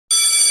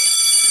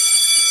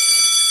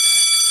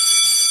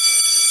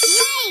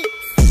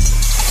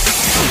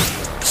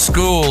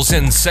School's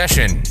in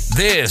session.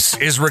 This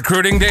is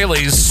Recruiting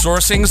Daily's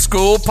Sourcing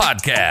School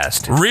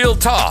podcast. Real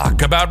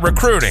talk about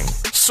recruiting,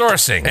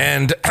 sourcing,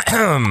 and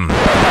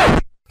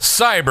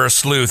cyber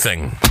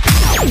sleuthing.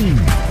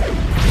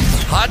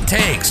 Hot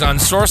takes on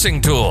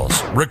sourcing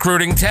tools,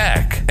 recruiting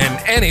tech, and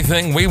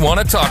anything we want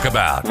to talk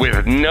about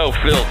with no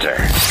filter.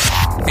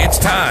 It's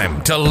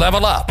time to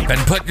level up and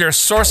put your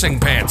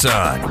sourcing pants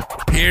on.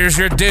 Here's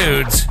your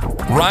dudes,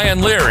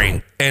 Ryan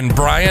Leary and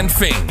Brian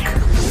Fink.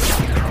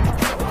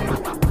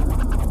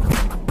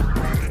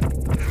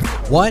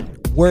 What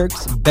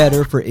works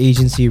better for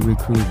agency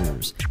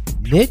recruiters,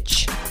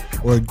 niche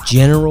or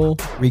general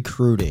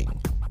recruiting?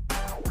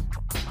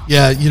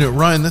 Yeah,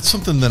 Ryan, that's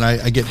something that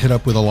I get hit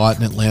up with a lot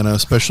in Atlanta,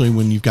 especially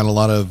when you've got a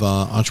lot of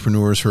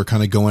entrepreneurs who are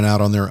kind of going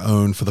out on their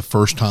own for the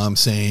first time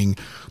saying,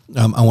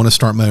 I want to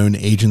start my own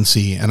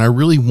agency. And I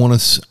really want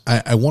to,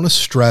 I want to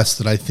stress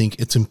that I think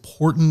it's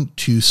important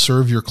to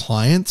serve your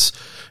clients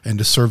and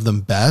to serve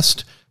them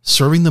best.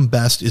 Serving them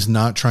best is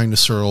not trying to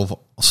solve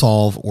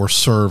or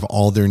serve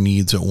all their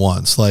needs at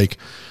once. Like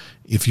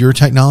if you're a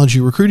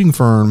technology recruiting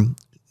firm,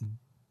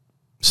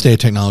 stay a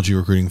technology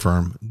recruiting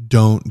firm.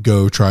 Don't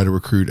go try to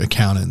recruit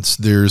accountants.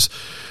 You're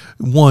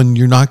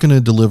not going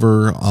to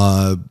deliver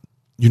a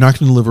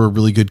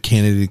really good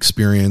candidate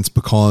experience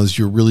because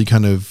you're really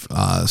kind of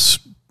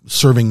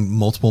serving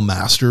multiple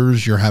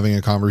masters. You're having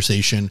a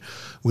conversation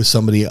with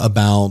somebody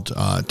about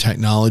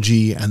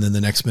technology, and then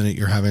the next minute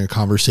you're having a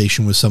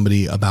conversation with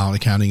somebody about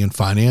accounting and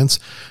finance,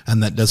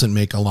 and that doesn't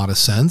make a lot of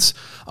sense.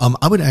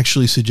 I would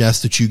actually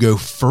suggest that you go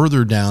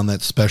further down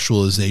that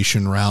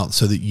specialization route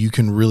so that you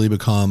can really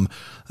become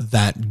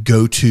that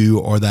go-to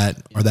or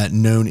that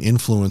known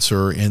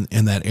influencer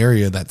in that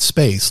area, that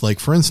space. Like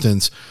for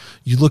instance,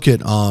 you look at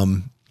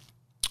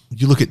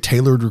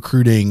Tailored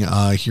Recruiting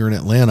here in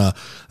Atlanta.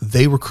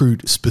 They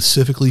recruit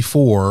specifically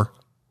for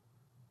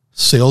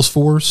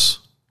Salesforce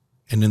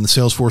and in the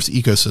Salesforce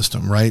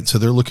ecosystem, right? So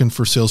they're looking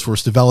for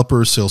Salesforce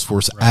developers,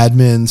 Salesforce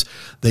admins.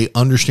 They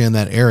understand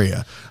that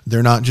area.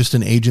 They're not just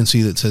an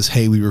agency that says,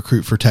 hey, we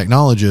recruit for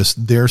technologists.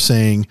 They're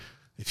saying,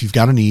 if you've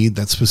got a need,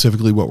 that's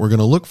specifically what we're going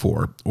to look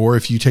for. Or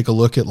if you take a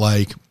look at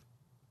like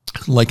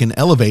an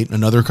Elevate,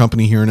 another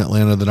company here in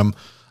Atlanta that I'm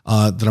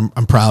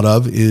proud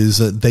of, is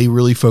that they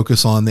really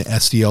focus on the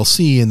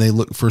SDLC and they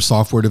look for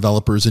software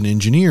developers and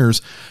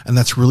engineers, and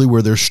that's really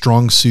where their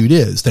strong suit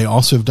is. They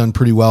also have done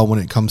pretty well when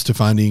it comes to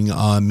finding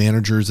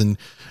managers and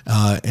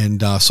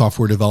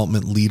software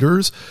development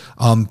leaders,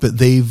 but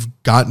they've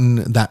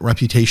gotten that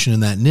reputation in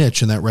that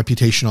niche, and that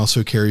reputation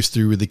also carries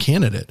through with the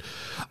candidate.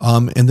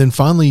 And then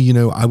finally,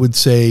 I would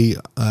say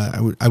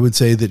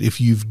that if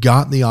you've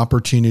got the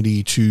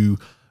opportunity to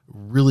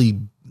really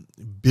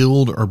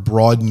build or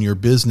broaden your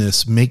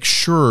business, make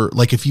sure,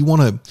 like if you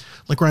want to,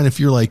 like Ryan,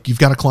 if you've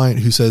got a client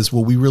who says,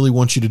 well, we really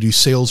want you to do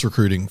sales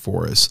recruiting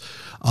for us,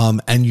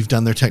 and you've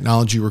done their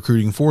technology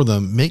recruiting for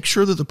them, make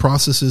sure that the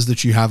processes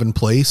that you have in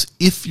place,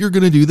 if you're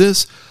going to do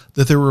this,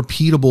 that they're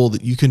repeatable,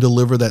 that you can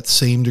deliver that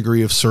same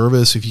degree of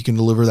service, if you can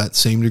deliver that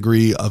same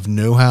degree of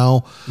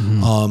know-how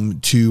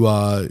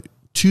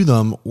to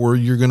them, or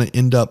you're going to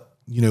end up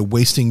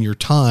wasting your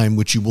time,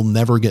 which you will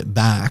never get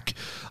back.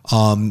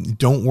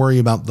 Don't worry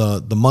about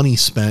the money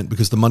spent,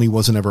 because the money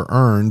wasn't ever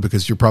earned,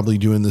 because you're probably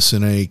doing this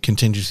in a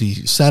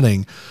contingency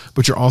setting,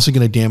 but you're also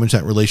going to damage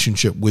that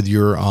relationship with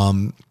your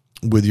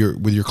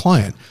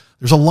client.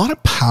 There's a lot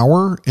of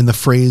power in the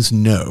phrase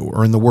no,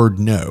 or in the word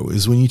no.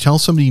 Is when you tell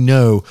somebody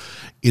no,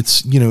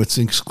 it's an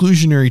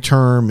exclusionary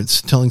term.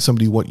 It's telling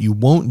somebody what you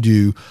won't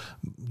do.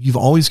 You've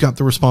always got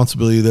the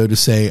responsibility though to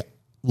say,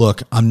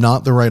 look, I'm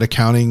not the right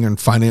accounting and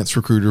finance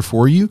recruiter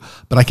for you,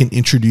 but I can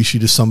introduce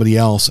you to somebody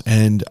else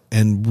and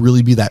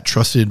really be that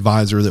trusted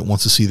advisor that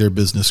wants to see their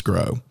business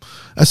grow.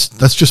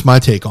 That's just my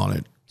take on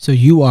it. So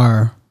you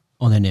are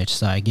on the niche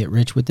side. Get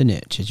rich with the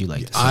niche, as you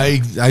like to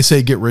say. I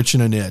say get rich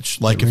in a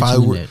niche. Like if I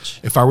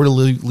were to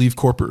leave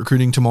corporate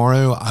recruiting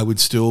tomorrow, I would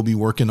still be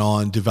working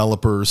on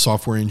developers,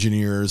 software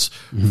engineers,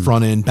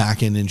 front end,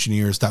 back end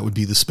engineers. That would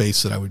be the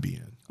space that I would be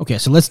in. Okay,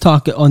 so let's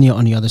talk on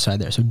the other side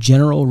there. So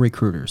general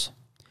recruiters.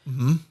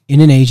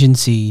 In an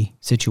agency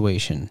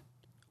situation,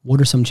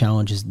 what are some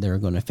challenges they're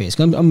going to face?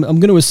 I'm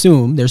going to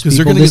assume there's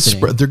people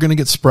listening. They're going to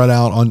get spread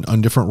out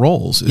on different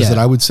roles. That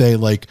I would say,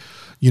 like,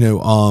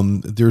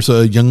 there's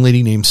a young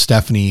lady named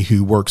Stephanie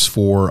who works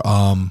for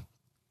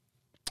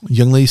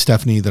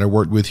Stephanie that I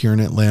worked with here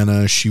in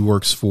Atlanta. She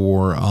works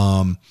for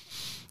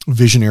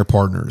Visionaire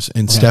Partners,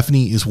 and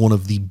Stephanie is one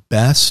of the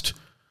best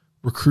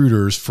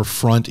recruiters for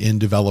front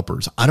end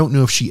developers. I don't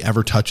know if she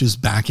ever touches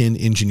back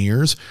end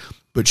engineers,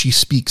 but she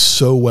speaks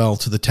so well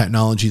to the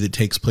technology that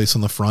takes place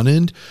on the front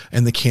end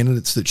and the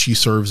candidates that she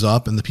serves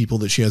up and the people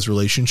that she has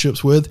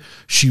relationships with.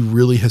 She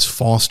really has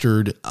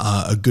fostered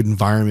a good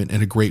environment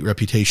and a great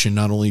reputation,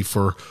 not only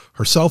for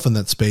herself in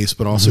that space,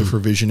 but also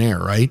for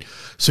Visionaire, right?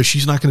 So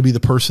she's not going to be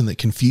the person that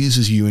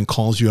confuses you and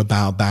calls you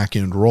about back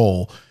end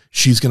role.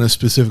 She's going to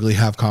specifically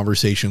have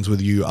conversations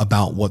with you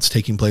about what's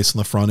taking place on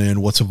the front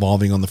end, what's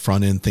evolving on the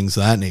front end, things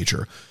of that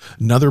nature.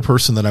 Another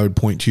person that I would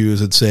point to is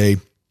I'd say,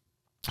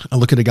 I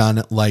look at a guy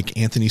like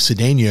Anthony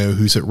Cedeno,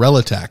 who's at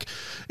Relatech.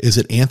 Is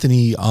it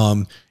Anthony,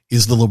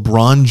 is the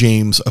LeBron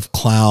James of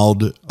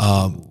cloud,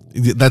 I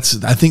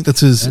think that's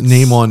his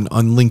name on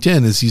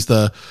LinkedIn. Is he's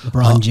the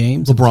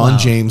LeBron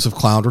James of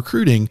cloud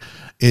recruiting.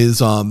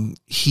 Is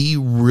he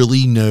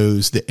really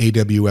knows the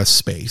AWS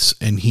space,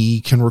 and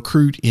he can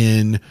recruit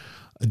in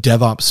a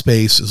DevOps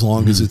space as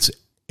long as it's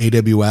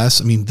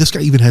AWS. I mean, this guy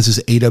even has his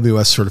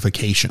AWS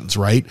certifications,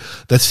 right?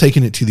 That's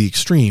taking it to the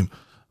extreme.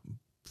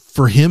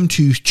 For him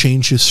to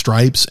change his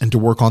stripes and to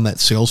work on that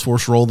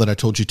Salesforce role that I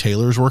told you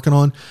Taylor's working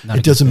on,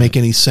 it doesn't make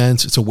any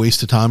sense. It's a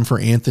waste of time for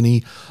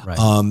Anthony.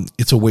 Right.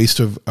 It's a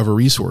waste of a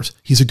resource.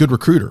 He's a good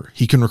recruiter.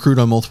 He can recruit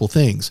on multiple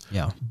things.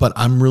 Yeah. But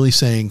I'm really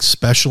saying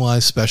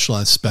specialize.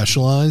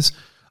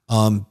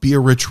 Be a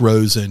Rich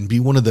Rosen. Be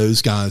one of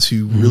those guys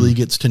who really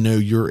gets to know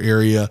your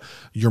area,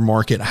 your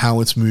market, how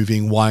it's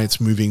moving, why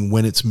it's moving,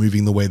 when it's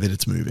moving, the way that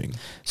it's moving.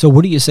 So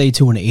what do you say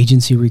to an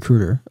agency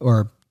recruiter,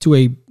 or to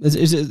a,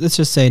 let's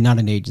just say not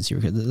an agency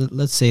recruiter.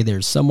 Let's say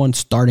there's someone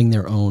starting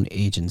their own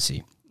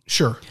agency.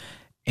 Sure.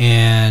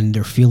 And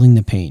they're feeling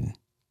the pain,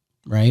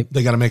 right?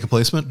 They got to make a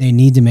placement. They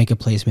need to make a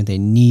placement. They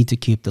need to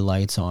keep the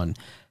lights on.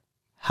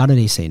 How do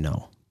they say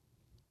no?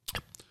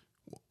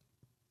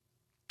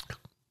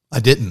 I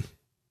didn't.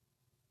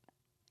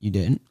 You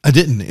didn't? I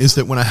didn't. Is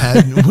that when I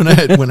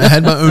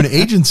had my own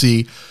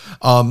agency,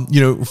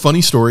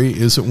 funny story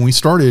is that when we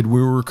started,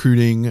 we were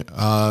recruiting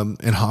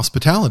in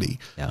hospitality.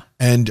 Yeah.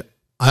 And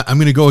I'm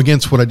going to go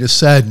against what I just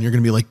said, and you're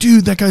going to be like,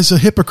 dude, that guy's a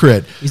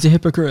hypocrite. He's a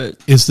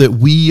hypocrite. Is that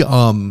we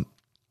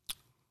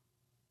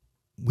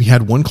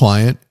had one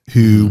client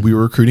who we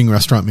were recruiting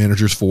restaurant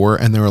managers for,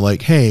 and they were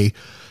like, hey,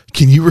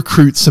 can you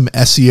recruit some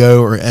SEO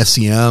or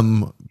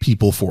SEM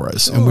people for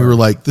us? Sure. And we were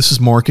like, this is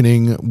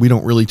marketing. We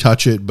don't really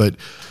touch it, but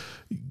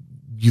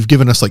you've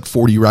given us like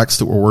 40 recs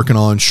that we're working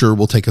on. Sure,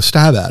 we'll take a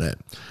stab at it.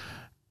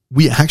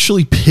 We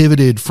actually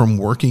pivoted from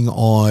working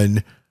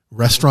on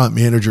restaurant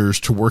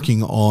managers to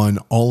working on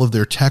all of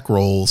their tech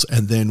roles,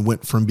 and then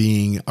went from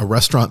being a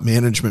restaurant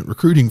management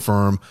recruiting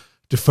firm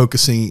to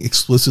focusing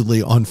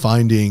explicitly on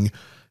finding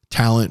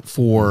talent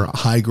for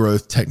high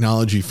growth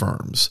technology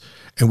firms.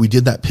 And we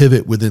did that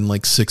pivot within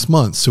like 6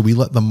 months. So we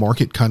let the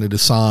market kind of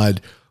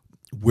decide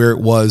where it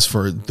was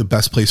for the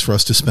best place for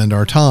us to spend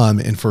our time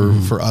and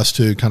for us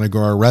to kind of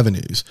grow our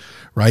revenues,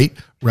 right?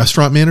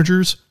 Restaurant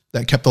managers,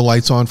 that kept the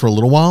lights on for a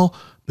little while.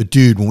 But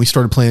dude, when we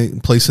started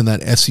placing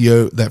that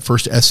SEO, that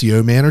first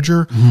SEO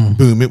manager,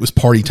 boom, it was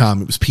party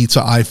time. It was pizza,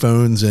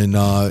 iPhones,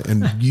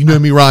 and you know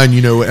me, Ryan,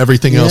 you know,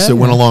 everything else that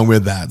went along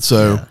with that.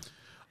 So,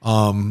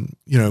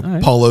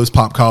 right. Polos,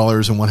 pop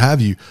collars, and what have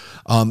you.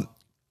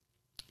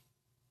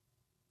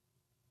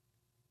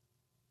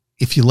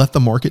 If you let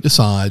the market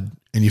decide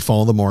and you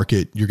follow the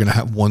market, you're going to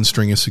have one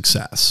string of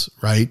success,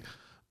 right?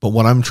 But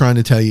what I'm trying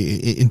to tell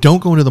you,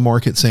 don't go into the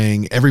market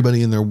saying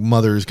everybody and their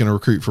mother is going to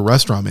recruit for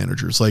restaurant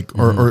managers,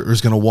 or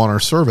is going to want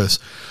our service.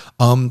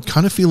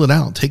 Kind of feel it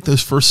out. Take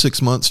those first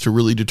 6 months to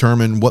really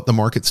determine what the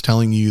market's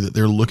telling you that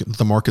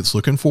the market's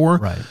looking for,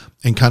 right?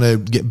 And kind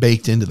of get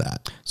baked into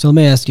that. So let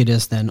me ask you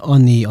this then: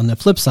 on the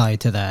flip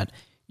side to that,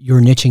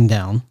 you're niching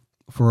down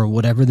for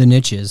whatever the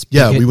niche is.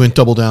 Yeah, we went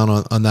double down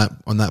on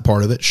that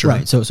part of it. Sure.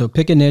 Right. So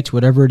pick a niche,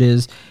 whatever it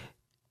is.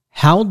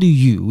 How do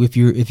you, if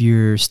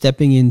you're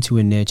stepping into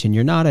a niche and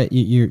you're not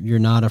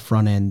a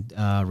front end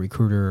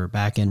recruiter or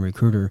back end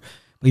recruiter,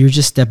 but you're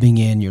just stepping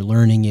in, you're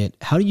learning it.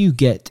 How do you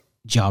get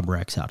job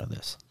recs out of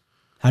this?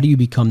 How do you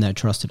become that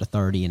trusted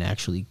authority and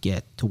actually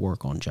get to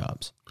work on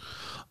jobs?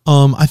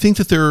 I think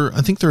there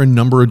are a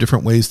number of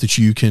different ways that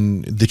you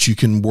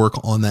can work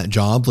on that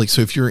job. Like,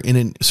 so if you're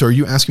so are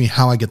you asking me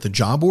how I get the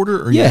job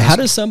order? Or how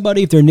does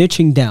somebody, if they're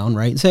niching down,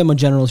 right? Say I'm a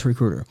generalist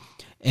recruiter,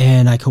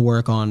 and I could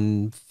work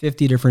on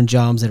 50 different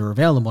jobs that are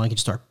available. I can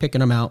start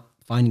picking them out,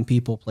 finding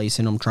people,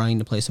 placing them, trying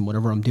to place them,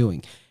 whatever I'm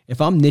doing. If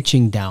I'm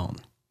niching down,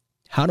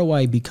 how do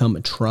I become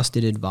a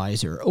trusted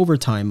advisor? Over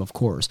time, of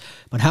course,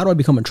 but how do I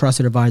become a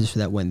trusted advisor so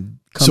that when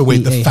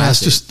the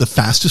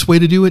fastest way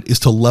to do it is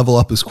to level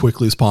up as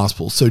quickly as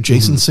possible. So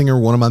Jason Singer,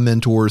 one of my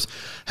mentors,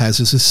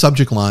 has as his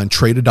subject line: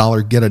 trade a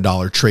dollar, get a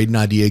dollar, trade an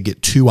idea,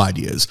 get 2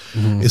 ideas.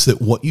 Is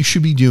that what you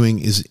should be doing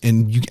is,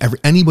 and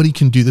anybody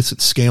can do this at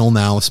scale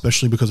now,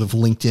 especially because of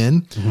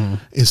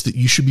LinkedIn, is that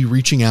you should be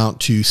reaching out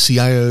to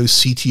CIOs,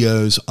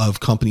 CTOs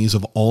of companies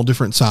of all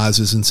different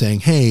sizes and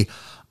saying, hey,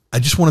 I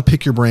just want to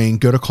pick your brain,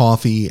 go to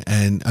coffee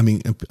and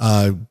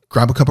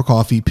grab a cup of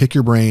coffee, pick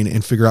your brain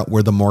and figure out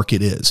where the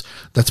market is.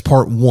 That's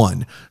part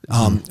one.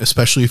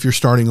 Especially if you're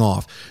starting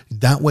off.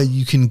 That way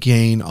you can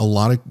gain a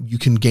lot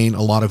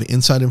of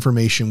inside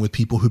information with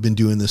people who've been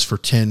doing this for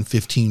 10,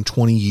 15,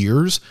 20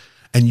 years,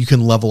 and you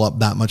can level up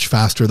that much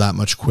faster, that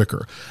much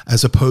quicker,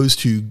 as opposed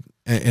to,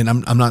 and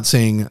I'm not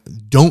saying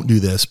don't do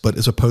this, but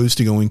as opposed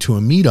to going to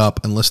a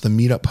meetup, unless the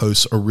meetup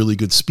hosts a really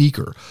good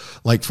speaker.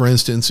 Like, for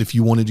instance, if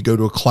you wanted to go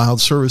to a cloud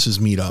services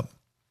meetup,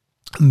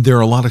 there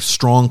are a lot of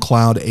strong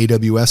cloud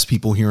AWS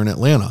people here in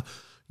Atlanta.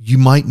 you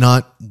might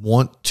not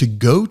want to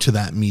go to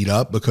that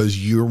meetup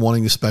because you're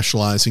wanting to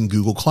specialize in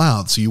Google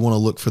Cloud. So you want to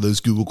look for those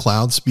Google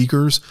Cloud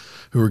speakers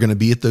who are going to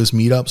be at those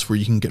meetups where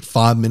you can get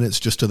 5 minutes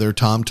just of their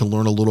time to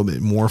learn a little bit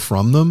more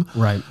from them.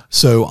 Right.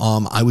 So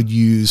I would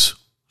use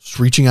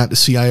reaching out to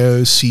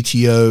CIOs,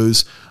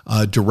 CTOs,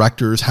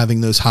 directors,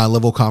 having those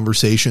high-level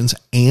conversations,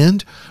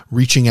 and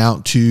reaching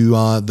out to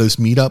those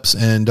meetups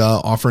and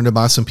offering to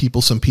buy some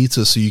people some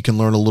pizza so you can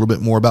learn a little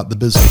bit more about the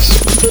business.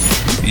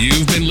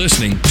 You've been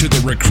listening to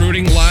the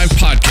Recruiting Live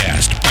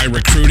podcast by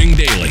Recruiting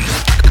Daily.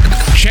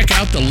 Check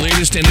out the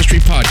latest industry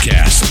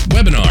podcasts,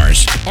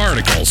 webinars,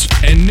 articles,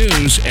 and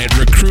news at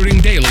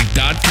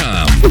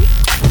recruitingdaily.com.